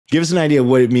Give us an idea of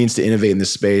what it means to innovate in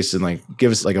this space and like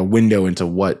give us like a window into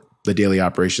what the daily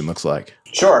operation looks like.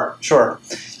 Sure.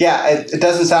 Yeah, it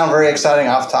doesn't sound very exciting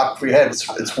off the top of your head.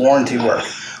 It's warranty work.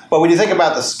 But when you think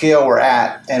about the scale we're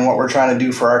at and what we're trying to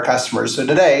do for our customers, so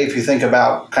today, if you think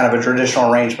about kind of a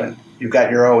traditional arrangement, you've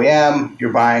got your OEM,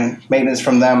 you're buying maintenance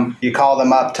from them, you call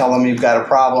them up, tell them you've got a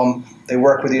problem, they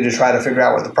work with you to try to figure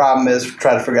out what the problem is,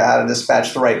 try to figure out how to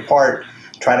dispatch the right part,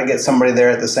 try to get somebody there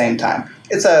at the same time.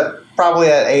 It's probably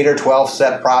an 8 or 12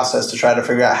 step process to try to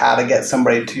figure out how to get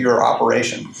somebody to your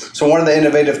operation. So one of the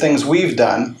innovative things we've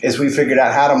done is we figured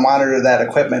out how to monitor that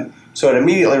equipment so it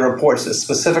immediately reports the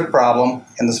specific problem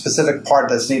and the specific part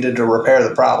that's needed to repair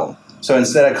the problem. So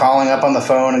instead of calling up on the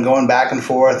phone and going back and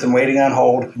forth and waiting on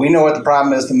hold, we know what the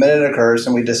problem is the minute it occurs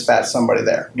and we dispatch somebody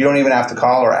there. You don't even have to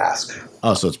call or ask.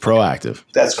 Oh, so it's proactive.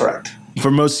 That's correct. For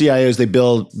most CIOs, they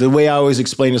build, the way I always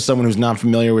explain to someone who's not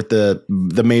familiar with the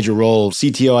major role,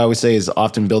 CTO, I always say, is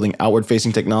often building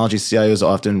outward-facing technology. CIO is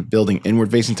often building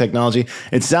inward-facing technology.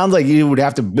 It sounds like you would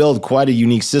have to build quite a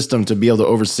unique system to be able to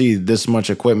oversee this much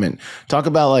equipment. Talk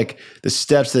about like the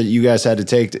steps that you guys had to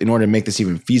take in order to make this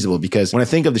even feasible. Because when I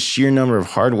think of the sheer number of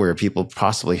hardware people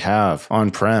possibly have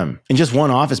on-prem in just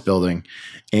one office building,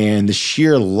 and the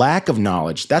sheer lack of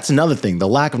knowledge. That's another thing, the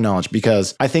lack of knowledge,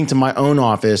 because I think to my own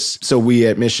office, so we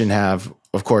at Mission have,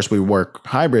 of course, we work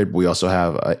hybrid. We also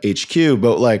have a HQ,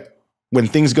 but like when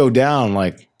things go down,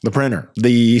 like the printer,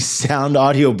 the sound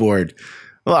audio board,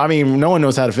 well, I mean, no one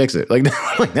knows how to fix it. Like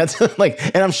that's like,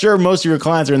 and I'm sure most of your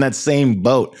clients are in that same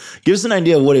boat. Give us an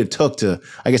idea of what it took to,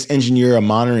 I guess, engineer a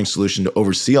monitoring solution to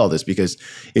oversee all this. Because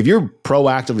if you're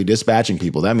proactively dispatching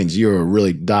people, that means you're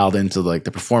really dialed into like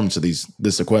the performance of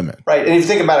this equipment. Right, and if you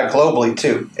think about it globally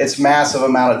too, it's massive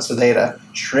amounts of data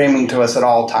streaming to us at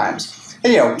all times.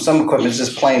 And some equipment is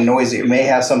just plain noisy. It may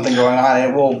have something going on,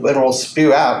 and it will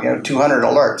spew out 200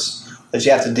 alerts that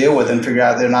you have to deal with and figure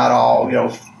out they're not all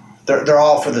They're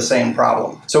all for the same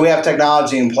problem. So we have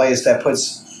technology in place that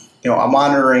puts, a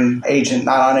monitoring agent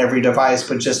not on every device,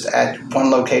 but just at one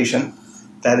location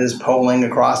that is polling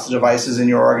across the devices in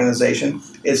your organization.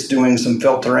 It's doing some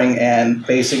filtering and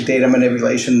basic data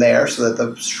manipulation there so that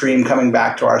the stream coming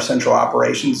back to our central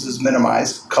operations is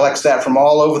minimized. Collects that from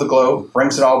all over the globe,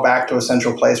 brings it all back to a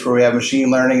central place where we have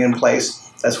machine learning in place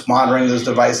that's monitoring those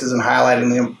devices and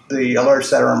highlighting the alerts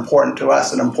that are important to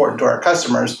us and important to our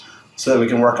customers, so that we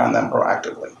can work on them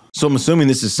proactively. So I'm assuming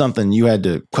this is something you had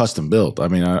to custom build. I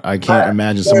mean, I can't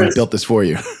imagine somebody built this for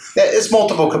you. It's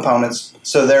multiple components.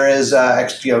 So there is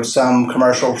some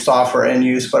commercial software in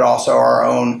use, but also our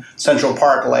own central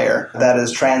park layer that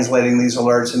is translating these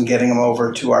alerts and getting them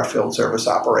over to our field service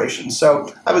operations.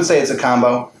 So I would say it's a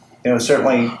combo.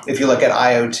 Certainly if you look at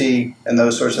IoT and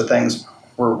those sorts of things,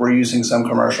 we're using some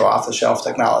commercial off-the-shelf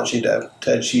technology to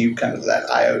achieve kind of that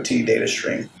IoT data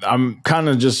stream. I'm kind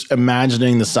of just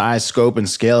imagining the size, scope, and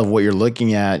scale of what you're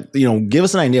looking at. Give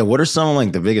us an idea. What are some of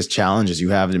like the biggest challenges you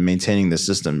have in maintaining this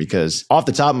system? Because off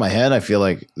the top of my head, I feel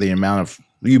like the amount of,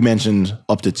 you mentioned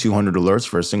up to 200 alerts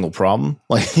for a single problem,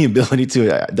 like the ability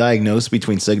to diagnose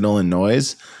between signal and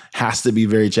noise has to be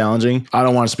very challenging. I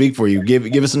don't want to speak for you.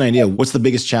 Give us an idea. What's the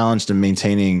biggest challenge to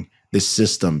maintaining this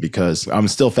system? Because I'm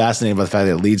still fascinated by the fact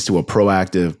that it leads to a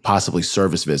proactive, possibly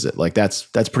service visit. Like that's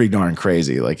pretty darn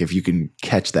crazy. Like if you can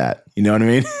catch that, you know what I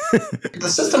mean? The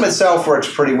system itself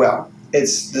works pretty well.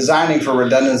 It's designing for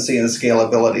redundancy and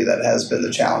scalability that has been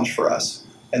the challenge for us.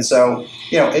 And so,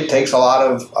 it takes a lot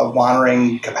of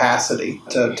monitoring capacity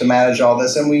to manage all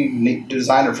this, and we need to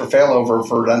design it for failover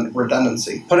for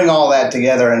redundancy. Putting all that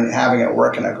together and having it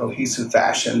work in a cohesive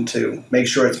fashion to make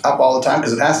sure it's up all the time,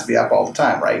 because it has to be up all the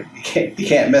time, right? You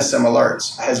can't miss some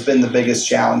alerts, has been the biggest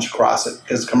challenge across it,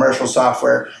 because commercial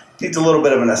software needs a little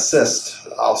bit of an assist,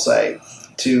 I'll say,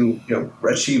 to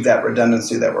achieve that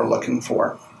redundancy that we're looking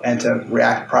for and to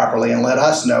react properly and let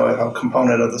us know if a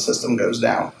component of the system goes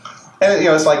down. And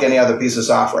it's like any other piece of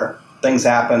software. Things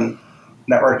happen,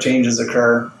 network changes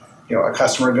occur, a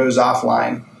customer goes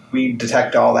offline. We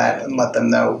detect all that and let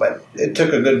them know. But it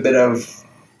took a good bit of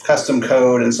custom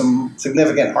code and some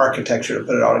significant architecture to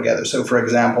put it all together. So for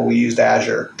example, we used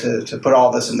Azure to put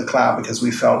all this in the cloud because we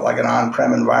felt like an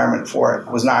on-prem environment for it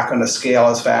was not going to scale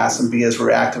as fast and be as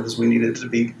reactive as we needed to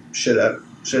be should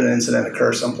an incident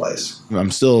occur someplace.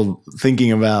 I'm still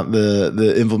thinking about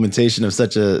the implementation of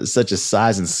such a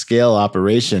size and scale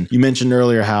operation. You mentioned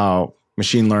earlier how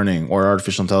machine learning or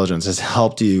artificial intelligence has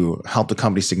help the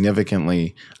company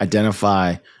significantly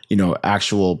identify,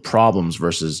 actual problems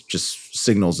versus just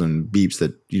signals and beeps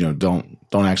that,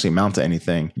 don't actually amount to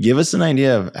anything. Give us an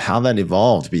idea of how that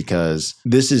evolved, because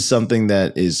this is something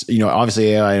that is,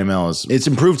 obviously AI and ML it's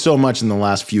improved so much in the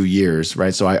last few years,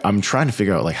 right? So I'm trying to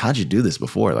figure out, like, how'd you do this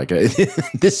before? Like,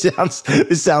 this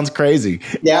sounds crazy.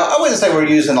 Yeah, I wouldn't say we're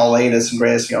using the latest and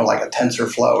greatest, like a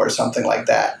TensorFlow or something like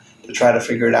that to try to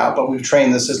figure it out. But we've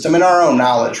trained the system in our own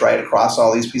knowledge, right, across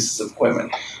all these pieces of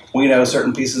equipment. We know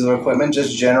certain pieces of equipment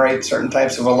just generate certain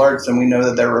types of alerts, and we know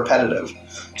that they're repetitive.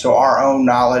 So our own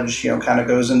knowledge, kind of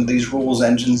goes into these rules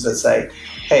engines that say,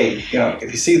 hey,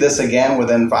 if you see this again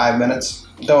within 5 minutes,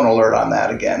 don't alert on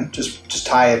that again. Just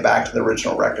tie it back to the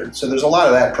original record. So there's a lot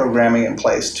of that programming in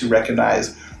place to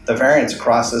recognize the variance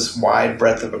across this wide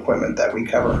breadth of equipment that we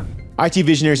cover. IT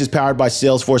Visionaries is powered by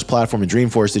Salesforce Platform and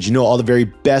Dreamforce. Did you know all the very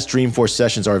best Dreamforce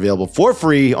sessions are available for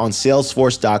free on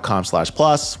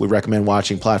salesforce.com/plus? We recommend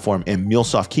watching Platform and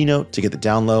MuleSoft Keynote to get the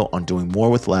down low on doing more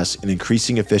with less and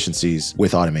increasing efficiencies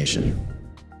with automation.